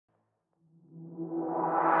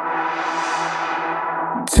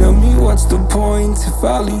what's the point if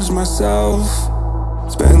I lose myself?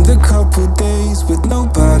 Spend a couple days with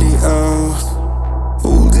nobody else,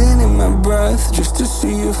 holding in my breath just to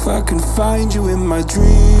see if I can find you in my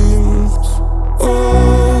dreams.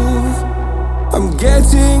 Oh, I'm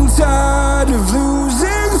getting tired of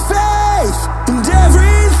losing faith in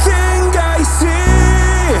everything I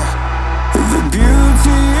see. The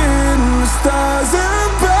beauty in the stars